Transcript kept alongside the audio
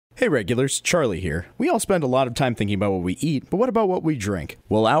Hey regulars, Charlie here. We all spend a lot of time thinking about what we eat, but what about what we drink?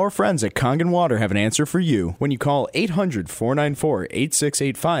 Well, our friends at Kangen Water have an answer for you. When you call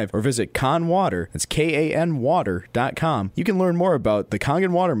 800-494-8685 or visit Kanwater, that's KANwater.com, you can learn more about the Kangen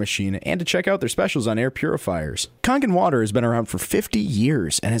Water machine and to check out their specials on air purifiers. Kangen Water has been around for 50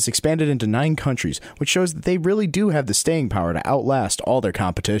 years and has expanded into 9 countries, which shows that they really do have the staying power to outlast all their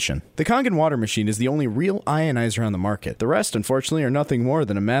competition. The Kangen Water machine is the only real ionizer on the market. The rest, unfortunately, are nothing more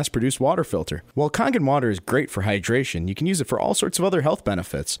than a mass-produced water filter. While Kangen Water is great for hydration, you can use it for all sorts of other health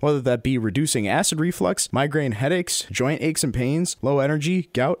benefits, whether that be reducing acid reflux, migraine headaches, joint aches and pains, low energy,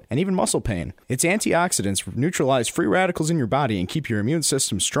 gout, and even muscle pain. Its antioxidants neutralize free radicals in your body and keep your immune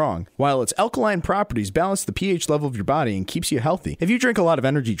system strong, while its alkaline properties balance the pH level of your body and keeps you healthy. If you drink a lot of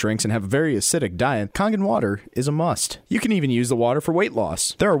energy drinks and have a very acidic diet, Kangen Water is a must. You can even use the water for weight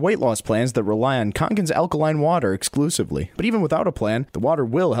loss. There are weight loss plans that rely on Kangen's alkaline water exclusively, but even without a plan, the water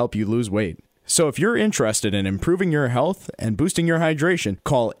will help you lose weight. So if you're interested in improving your health and boosting your hydration,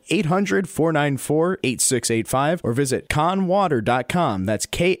 call 800-494-8685 or visit kanwater.com, that's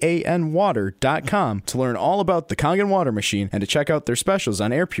KANwater.com, to learn all about the Kangen Water machine and to check out their specials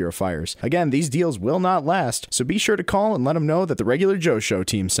on air purifiers. Again, these deals will not last, so be sure to call and let them know that the Regular Joe Show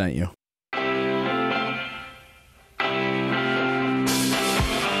team sent you.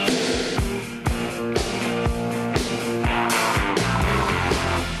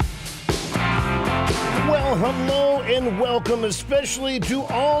 Hello and welcome, especially to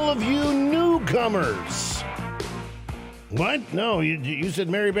all of you newcomers. What? No, you said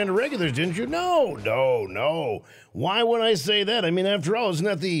Merry Band of Regulars, didn't you? No. Why would I say that? I mean, after all, isn't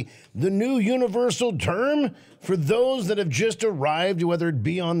that the new universal term for those that have just arrived, whether it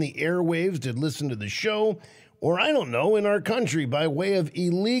be on the airwaves to listen to the show, or I don't know, in our country by way of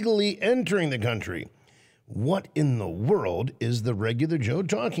illegally entering the country? What in the world is the Regular Joe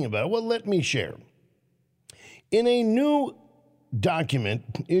talking about? Well, let me share. In a new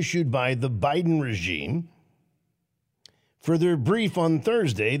document issued by the Biden regime for their brief on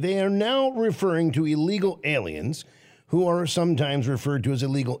Thursday, they are now referring to illegal aliens, who are sometimes referred to as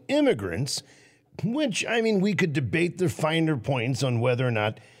illegal immigrants, which, I mean, we could debate the finer points on whether or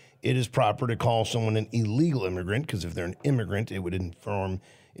not it is proper to call someone an illegal immigrant, because if they're an immigrant, it would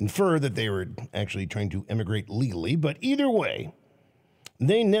infer that they were actually trying to immigrate legally. But either way,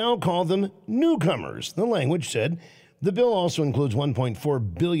 they now call them newcomers. The language said the bill also includes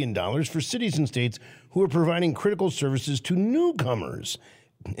 $1.4 billion for cities and states who are providing critical services to newcomers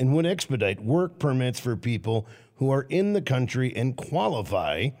and would expedite work permits for people who are in the country and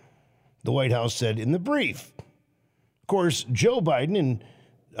qualify, the White House said in the brief. Of course, Joe Biden and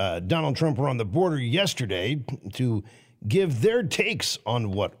Donald Trump were on the border yesterday to give their takes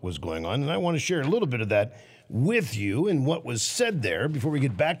on what was going on, and I want to share a little bit of that with you and what was said there before we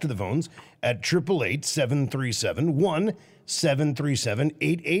get back to the phones at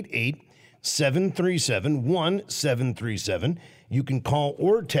 888-737-1737, 888-737-1737. You can call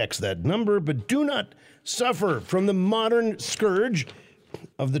or text that number, but do not suffer from the modern scourge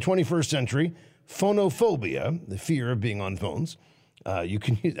of the 21st century, phonophobia, the fear of being on phones. You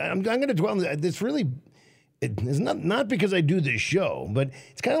can use, I'm going to dwell on that. It's really... It's not because I do this show, but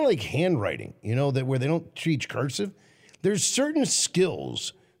it's kind of like handwriting, you know, that where they don't teach cursive. There's certain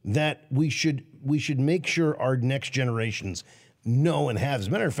skills that we should make sure our next generations know and have. As a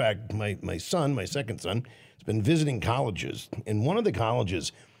matter of fact, my second son, has been visiting colleges, and one of the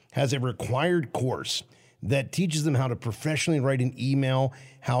colleges has a required course that teaches them how to professionally write an email,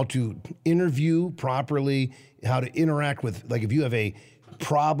 how to interview properly, how to interact with, like if you have a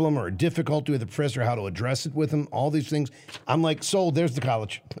problem or a difficulty with the professor, how to address it with them, all these things. I'm like, sold, there's the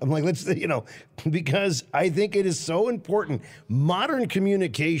college. I'm like, let's, because I think it is so important. Modern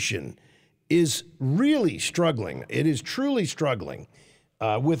communication is really struggling. It is truly struggling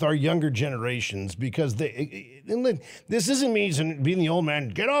with our younger generations because this isn't me being the old man,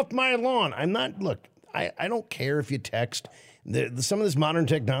 get off my lawn. I'm not, look, I don't care if you text. Some of this modern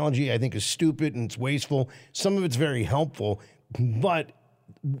technology I think is stupid and it's wasteful. Some of it's very helpful, but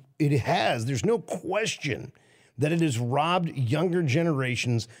there's no question that it has robbed younger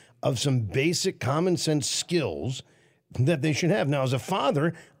generations of some basic common sense skills that they should have. Now, as a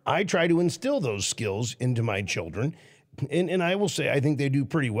father, I try to instill those skills into my children, and I will say I think they do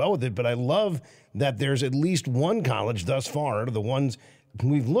pretty well with it, but I love that there's at least one college thus far, the ones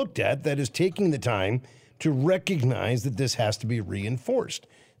we've looked at, that is taking the time to recognize that this has to be reinforced.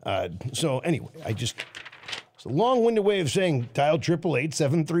 So anyway, it's a long-winded way of saying dial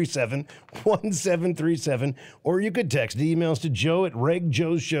 888-737-1737, or you could text emails to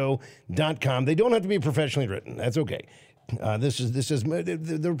joe@regjoeshow.com. They don't have to be professionally written. That's okay. This is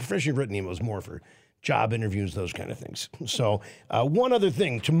the professionally written email is more for job interviews, those kind of things. So one other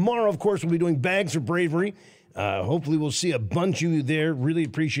thing. Tomorrow, of course, we'll be doing Bags of Bravery. Hopefully we'll see a bunch of you there. Really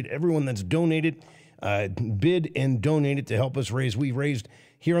appreciate everyone that's donated, bid and donated to help us raise. We've raised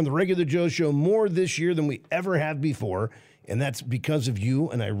here on the Regular Joe Show more this year than we ever have before, and that's because of you,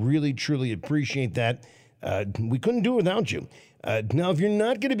 and I really, truly appreciate that. We couldn't do it without you. Now, if you're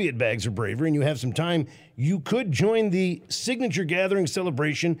not going to be at Bags of Bravery and you have some time, you could join the Signature Gathering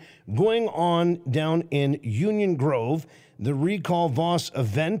celebration going on down in Union Grove, the Recall Voss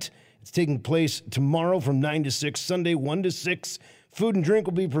event. It's taking place tomorrow from 9 to 6, Sunday 1 to 6. Food and drink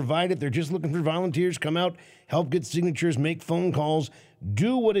will be provided. They're just looking for volunteers. Come out, help get signatures, make phone calls,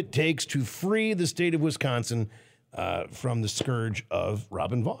 do what it takes to free the state of Wisconsin from the scourge of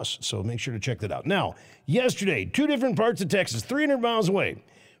Robin Voss. So make sure to check that out. Now, yesterday, 2 different parts of Texas, 300 miles away.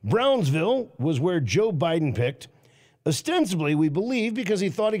 Brownsville was where Joe Biden picked. Ostensibly, we believe, because he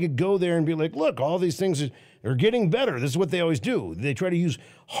thought he could go there and be like, look, all these things are getting better. This is what they always do. They try to use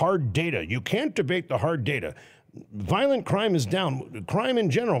hard data. You can't debate the hard data. Violent crime is down. Crime in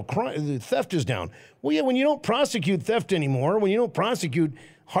general, theft is down. Well, yeah, when you don't prosecute theft anymore, when you don't prosecute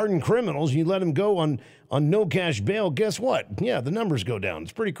hardened criminals, you let them go on no cash bail, guess what? Yeah, the numbers go down.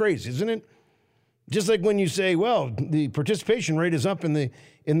 It's pretty crazy, isn't it? Just like when you say, well, the participation rate is up in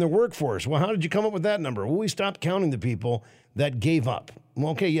the workforce. Well, how did you come up with that number? Well, we stopped counting the people that gave up.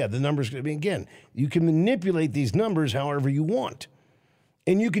 Well, okay, yeah, the numbers, again, you can manipulate these numbers however you want.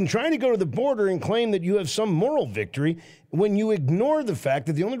 And you can try to go to the border and claim that you have some moral victory when you ignore the fact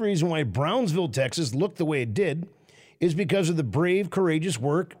that the only reason why Brownsville, Texas looked the way it did is because of the brave, courageous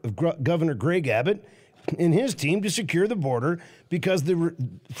work of Governor Greg Abbott and his team to secure the border because,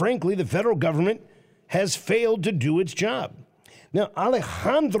 frankly, the federal government has failed to do its job. Now,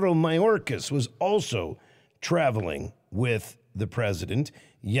 Alejandro Mayorkas was also traveling with the president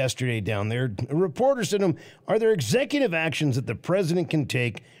yesterday down there. A reporter said to him, are there executive actions that the president can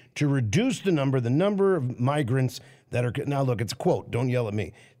take to reduce the number of migrants that are, now look, it's a quote, don't yell at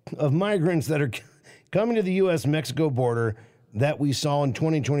me, of migrants that are coming to the U.S.-Mexico border that we saw in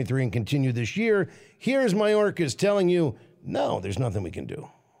 2023 and continue this year? Here's Mayorkas telling you, no, there's nothing we can do.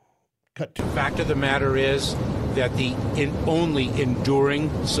 Cut to. Fact of the matter is that the only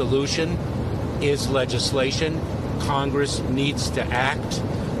enduring solution is legislation. Congress needs to act.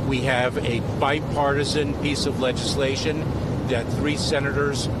 We have a bipartisan piece of legislation that 3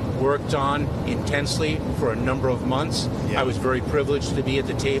 senators worked on intensely for a number of months. Yeah. I was very privileged to be at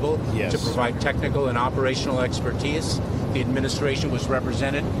the table to provide technical and operational expertise. The administration was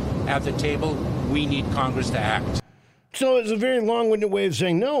represented at the table. We need Congress to act. So it's a very long-winded way of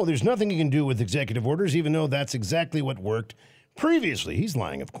saying, no, there's nothing you can do with executive orders, even though that's exactly what worked previously. He's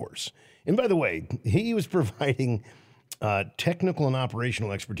lying, of course. And by the way, he was providing technical and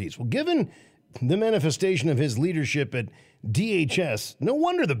operational expertise. Well, given the manifestation of his leadership at DHS, no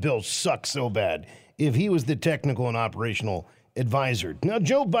wonder the bill sucks so bad if he was the technical and operational advisor. Now,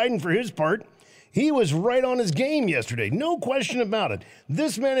 Joe Biden, for his part, he was right on his game yesterday. No question about it.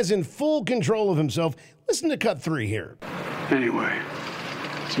 This man is in full control of himself. Listen to cut 3 here. Anyway,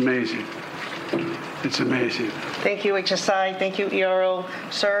 it's amazing. It's amazing. Thank you, HSI. Thank you, ERO.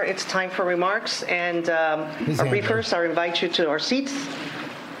 Sir, it's time for remarks. And our briefers, I invite you to our seats,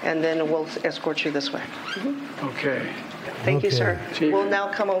 and then we'll escort you this way. Mm-hmm. Okay. Thank you, sir. Chief. We'll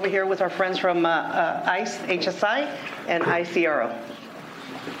now come over here with our friends from ICE, HSI, and ICRO.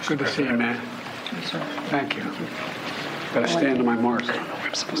 Good to see you, man. Yes, sir. Thank you. Got to stand on my mark.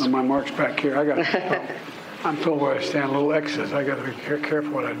 On my mark's back here. I'm told where I stand, little X's. I got to be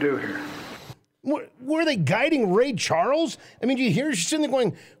careful what I do here. Were they guiding Ray Charles? I mean, do you hear she's sitting there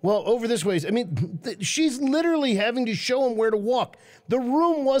going, well, over this way. I mean, she's literally having to show him where to walk. The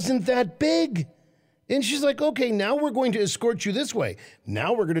room wasn't that big. And she's like, okay, now we're going to escort you this way.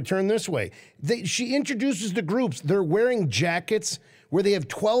 Now we're going to turn this way. She introduces the groups. They're wearing jackets where they have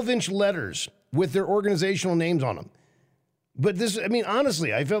 12-inch letters with their organizational names on them. But this, I mean,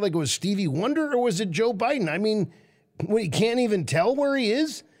 honestly, I felt like it was Stevie Wonder, or was it Joe Biden? I mean, when he can't even tell where he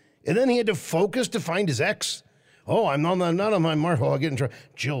is, and then he had to focus to find his ex. Oh, I'm not on my mark. Oh, I'll get in trouble.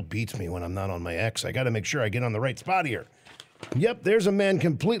 Jill beats me when I'm not on my ex. I got to make sure I get on the right spot here. Yep, there's a man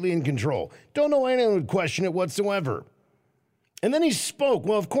completely in control. Don't know why anyone would question it whatsoever. And then he spoke.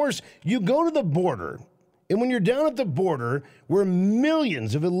 Well, of course, you go to the border, and when you're down at the border where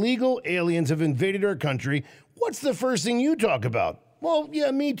millions of illegal aliens have invaded our country, what's the first thing you talk about? Well, yeah,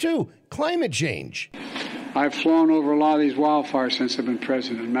 me too. Climate change. I've flown over a lot of these wildfires since I've been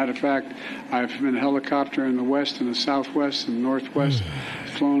president. Matter of fact, I've been a helicopter in the west and the southwest and northwest,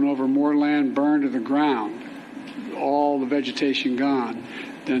 flown over more land burned to the ground all the vegetation gone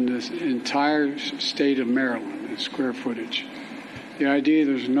than this entire state of Maryland in square footage. The idea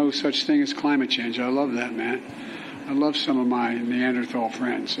there's no such thing as climate change, I love that, man. I love some of my Neanderthal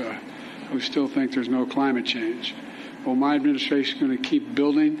friends who still think there's no climate change. Well, my administration is going to keep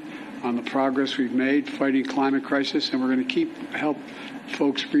building on the progress we've made fighting climate crisis, and we're going to help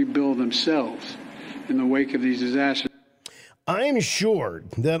folks rebuild themselves in the wake of these disasters. I'm sure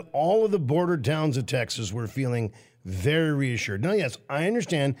that all of the border towns of Texas were feeling very reassured. Now, yes, I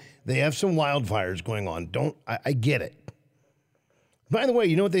understand they have some wildfires going on. I get it. By the way,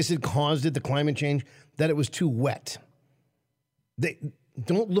 you know what they said caused it, the climate change? That it was too wet.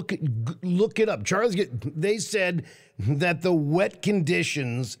 Look it up. They said that the wet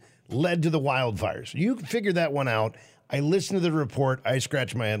conditions led to the wildfires. You can figure that one out. I listened to the report. I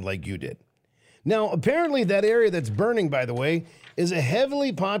scratched my head like you did. Now, apparently that area that's burning, by the way, is a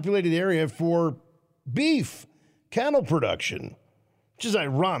heavily populated area for beef, cattle production, which is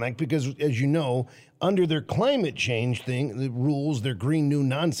ironic because, as you know, under their climate change thing, the rules, their Green New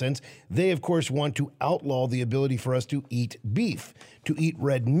nonsense, they, of course, want to outlaw the ability for us to eat beef, to eat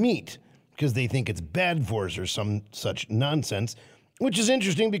red meat, because they think it's bad for us or some such nonsense, which is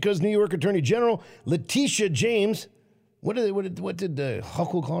interesting because New York Attorney General Letitia James, what did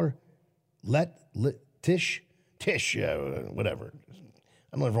Huckle call her? Tish, whatever.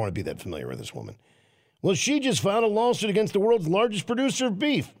 I don't ever want to be that familiar with this woman. Well, she just filed a lawsuit against the world's largest producer of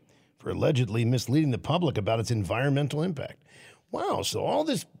beef for allegedly misleading the public about its environmental impact. Wow, so all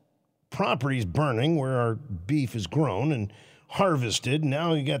this property is burning where our beef is grown and harvested.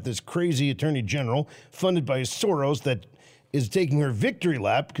 Now you got this crazy attorney general funded by Soros that is taking her victory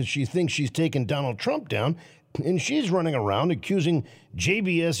lap because she thinks she's taken Donald Trump down, and she's running around accusing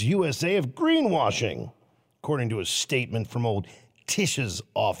JBS USA of greenwashing, according to a statement from old Tish's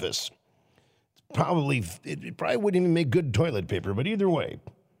office. It probably wouldn't even make good toilet paper, but either way.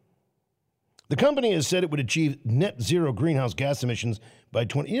 The company has said it would achieve net zero greenhouse gas emissions by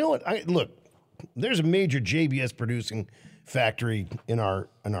 20. You know what? Look, there's a major JBS producing factory in our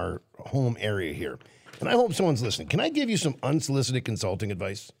home area here, and I hope someone's listening. Can I give you some unsolicited consulting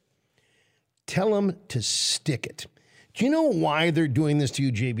advice? Tell them to stick it. Do you know why they're doing this to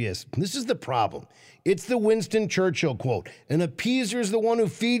you, JBS? This is the problem. It's the Winston Churchill quote: "An appeaser is the one who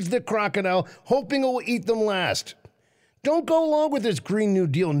feeds the crocodile, hoping it will eat them last." Don't go along with this Green New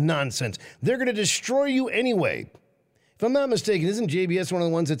Deal nonsense. They're going to destroy you anyway. If I'm not mistaken, isn't JBS one of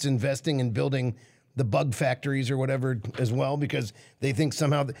the ones that's investing in building the bug factories or whatever as well? Because they think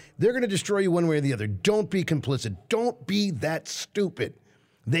somehow they're going to destroy you one way or the other. Don't be complicit. Don't be that stupid.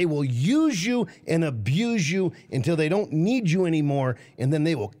 They will use you and abuse you until they don't need you anymore, and then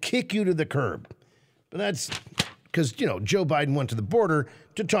they will kick you to the curb. But that's because, Joe Biden went to the border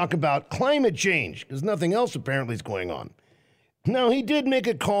to talk about climate change, because nothing else apparently is going on. Now, he did make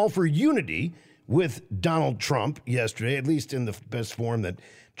a call for unity with Donald Trump yesterday, at least in the best form that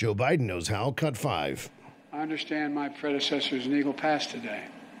Joe Biden knows how. Cut 5. I understand my predecessor's an eagle pass today.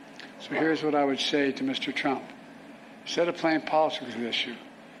 So here's what I would say to Mr. Trump. Instead of playing politics with this issue,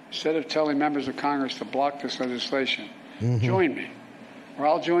 instead of telling members of Congress to block this legislation, join me, or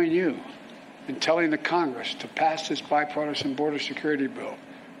I'll join you in telling the Congress to pass this bipartisan border security bill.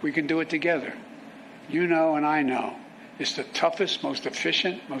 We can do it together. You know and I know it's the toughest, most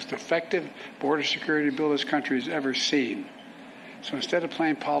efficient, most effective border security bill this country has ever seen. So instead of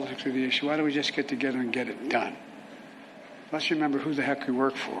playing politics with the issue, why don't we just get together and get it done? Let's remember who the heck we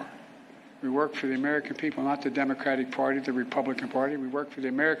work for. We work for the American people, not the Democratic Party, the Republican Party. We work for the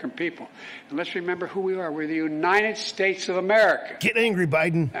American people. And let's remember who we are. We're the United States of America. Get angry,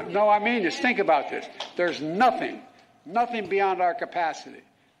 Biden. No, I mean this. Think about this. There's nothing beyond our capacity.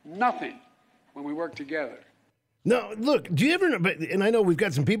 Nothing when we work together. No, look, do you ever, and I know we've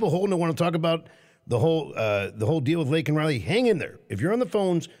got some people holding to want to talk about the whole deal with Lake and Riley. Hang in there. If you're on the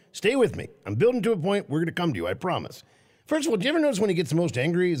phones, stay with me. I'm building to a point. We're going to come to you. I promise. First of all, do you ever notice when he gets the most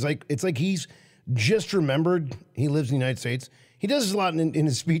angry? It's like he's just remembered he lives in the United States. He does this a lot in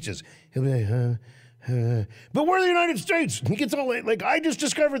his speeches. He'll be like, but we're the United States. He gets all like, I just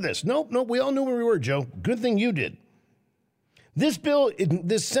discovered this. Nope, we all knew where we were, Joe. Good thing you did. This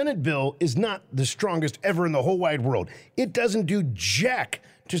Senate bill is not the strongest ever in the whole wide world. It doesn't do jack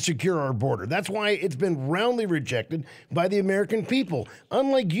to secure our border. That's why it's been roundly rejected by the American people.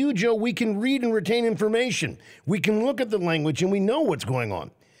 Unlike you, Joe, we can read and retain information. We can look at the language and we know what's going on.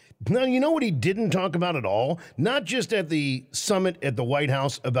 Now, you know what he didn't talk about at all? Not just at the summit at the White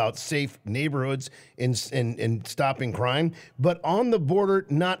House about safe neighborhoods and stopping crime, but on the border,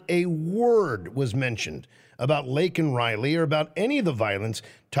 not a word was mentioned about Laken Riley or about any of the violence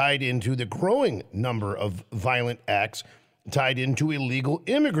tied into the growing number of violent acts tied into illegal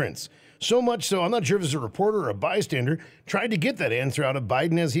immigrants. So much so, I'm not sure if it's a reporter or a bystander, tried to get that answer out of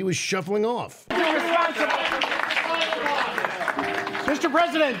Biden as he was shuffling off. Mr.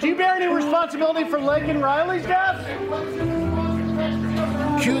 President, do you bear any responsibility for Laken Riley's death?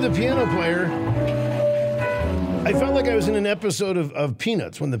 Cue the piano player. I felt like I was in an episode of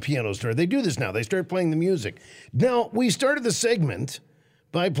Peanuts when the piano started. They do this now. They start playing the music. Now, we started the segment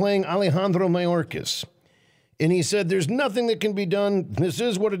by playing Alejandro Mayorkas. And he said, there's nothing that can be done. This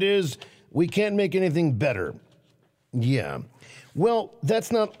is what it is. We can't make anything better. Yeah. Well,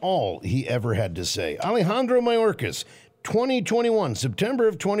 that's not all he ever had to say. Alejandro Mayorkas, 2021, September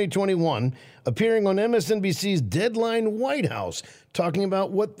of 2021, appearing on MSNBC's Deadline White House, talking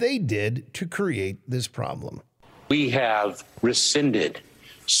about what they did to create this problem. We have rescinded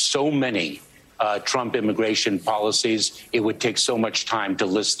so many Trump immigration policies, it would take so much time to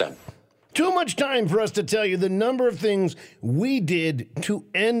list them. Too much time for us to tell you the number of things we did to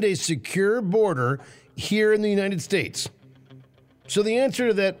end a secure border here in the United States. So the answer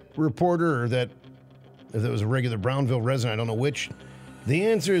to that reporter, or that, if it was a regular Brownville resident, I don't know which, the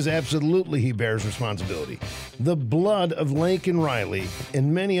answer is absolutely he bears responsibility. The blood of Laken Riley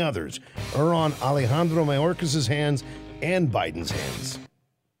and many others are on Alejandro Mayorkas' hands and Biden's hands.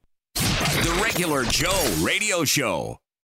 The Regular Joe Radio Show.